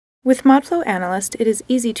With MODFLOW Analyst, it is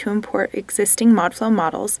easy to import existing MODFLOW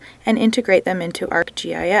models and integrate them into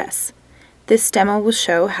ArcGIS. This demo will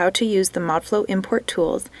show how to use the MODFLOW import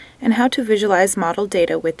tools and how to visualize model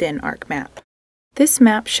data within ArcMap. This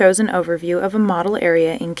map shows an overview of a model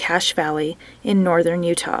area in Cache Valley in northern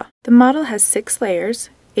Utah. The model has 6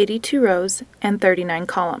 layers, 82 rows, and 39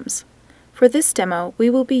 columns. For this demo,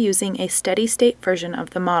 we will be using a steady-state version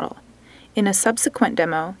of the model. In a subsequent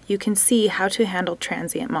demo, you can see how to handle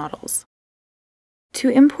transient models. To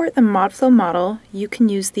import the MODFLOW model, you can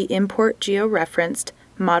use the Import Georeferenced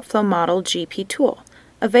MODFLOW Model GP tool,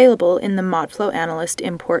 available in the MODFLOW Analyst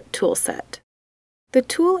Import toolset. The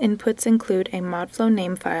tool inputs include a MODFLOW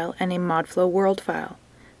name file and a MODFLOW world file.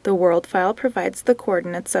 The world file provides the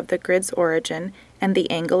coordinates of the grid's origin and the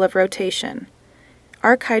angle of rotation.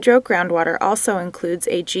 ArcHydro Groundwater also includes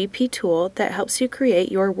a GP tool that helps you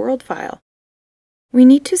create your world file. We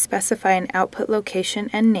need to specify an output location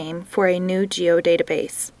and name for a new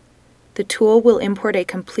geodatabase. The tool will import a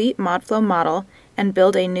complete MODFLOW model and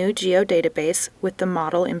build a new geodatabase with the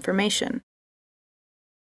model information.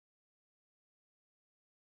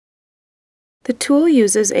 The tool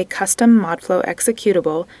uses a custom MODFLOW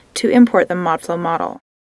executable to import the MODFLOW model.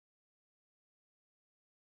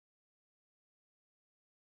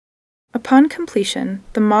 Upon completion,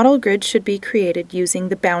 the model grid should be created using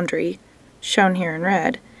the boundary, shown here in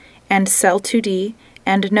red, and Cell2D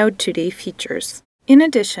and Node2D features. In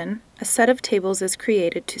addition, a set of tables is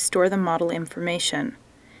created to store the model information.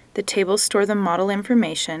 The tables store the model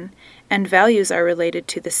information, and values are related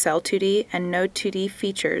to the Cell2D and Node2D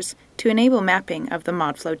features to enable mapping of the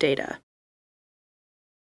MODFLOW data.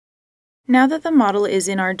 Now that the model is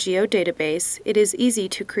in our geodatabase, it is easy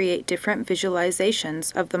to create different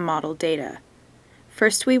visualizations of the model data.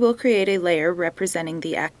 First, we will create a layer representing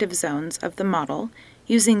the active zones of the model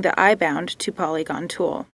using the iBound to Polygon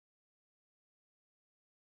tool.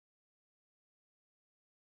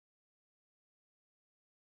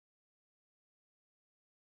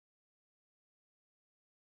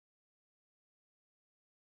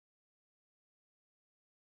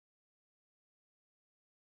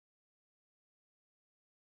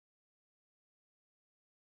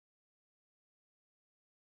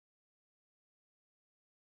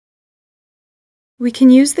 We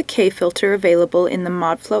can use the K-filter available in the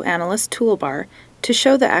MODFLOW Analyst toolbar to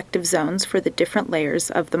show the active zones for the different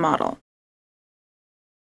layers of the model.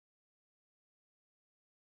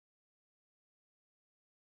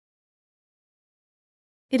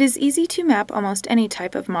 It is easy to map almost any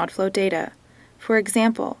type of MODFLOW data. For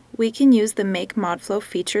example, we can use the Make MODFLOW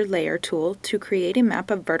Feature Layer tool to create a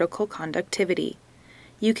map of vertical conductivity.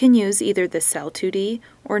 You can use either the Cell2D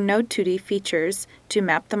or Node2D features to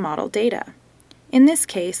map the model data. In this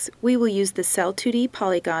case, we will use the Cell2D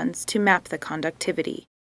polygons to map the conductivity.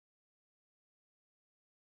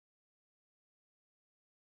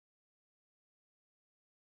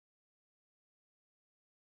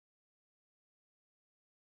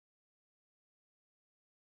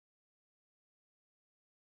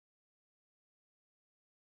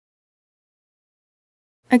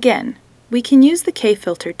 Again, we can use the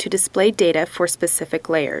K-filter to display data for specific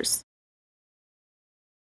layers.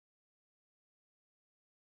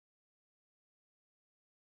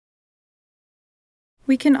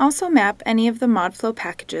 We can also map any of the MODFLOW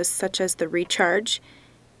packages such as the recharge,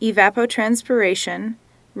 evapotranspiration,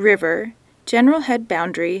 river, general head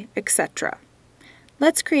boundary, etc.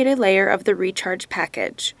 Let's create a layer of the recharge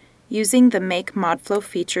package using the Make MODFLOW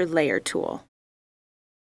Feature Layer tool.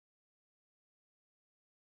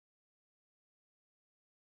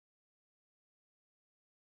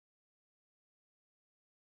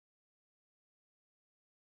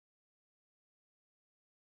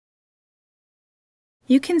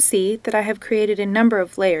 You can see that I have created a number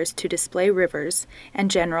of layers to display rivers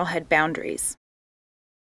and general head boundaries.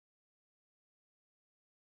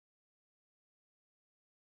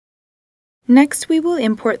 Next, we will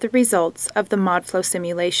import the results of the MODFLOW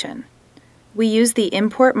simulation. We use the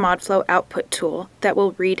Import MODFLOW Output tool that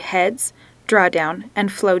will read heads, drawdown,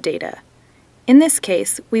 and flow data. In this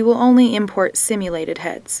case, we will only import simulated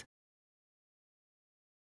heads.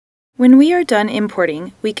 When we are done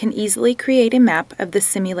importing, we can easily create a map of the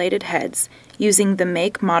simulated heads using the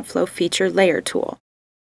Make MODFLOW Feature Layer tool.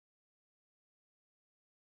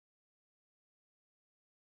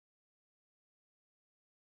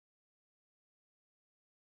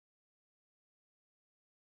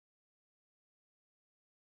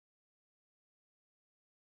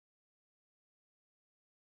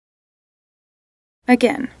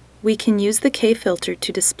 Again, we can use the K-filter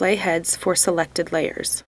to display heads for selected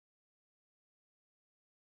layers.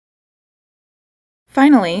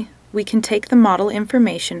 Finally, we can take the model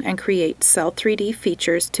information and create cell 3D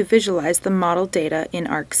features to visualize the model data in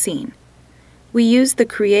ArcScene. We use the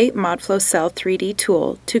Create MODFLOW Cell 3D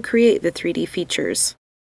tool to create the 3D features.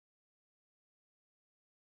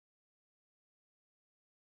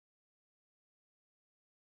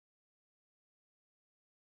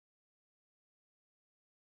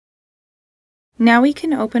 Now we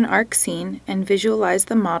can open ArcScene and visualize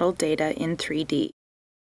the model data in 3D.